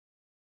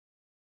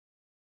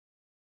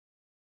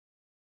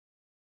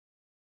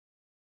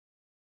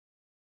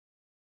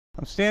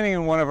I'm standing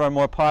in one of our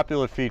more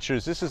popular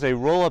features. This is a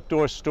roll-up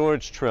door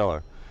storage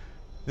trailer.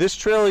 This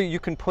trailer, you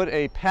can put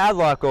a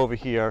padlock over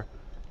here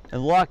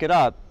and lock it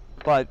up,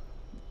 but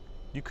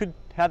you could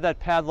have that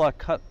padlock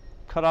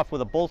cut off with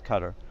a bolt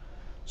cutter.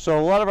 So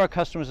a lot of our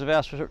customers have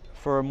asked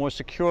for a more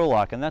secure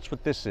lock, and that's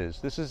what this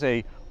is. This is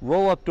a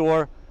roll-up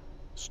door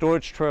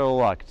storage trailer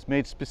lock. It's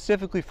made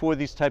specifically for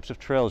these types of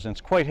trailers, and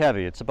it's quite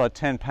heavy. It's about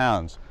 10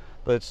 pounds.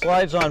 But it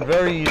slides on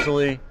very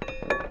easily,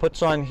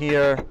 puts on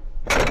here,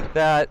 like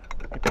that.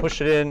 You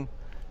push it in,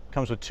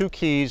 comes with 2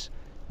 keys.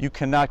 You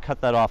cannot cut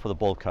that off with a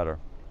bolt cutter.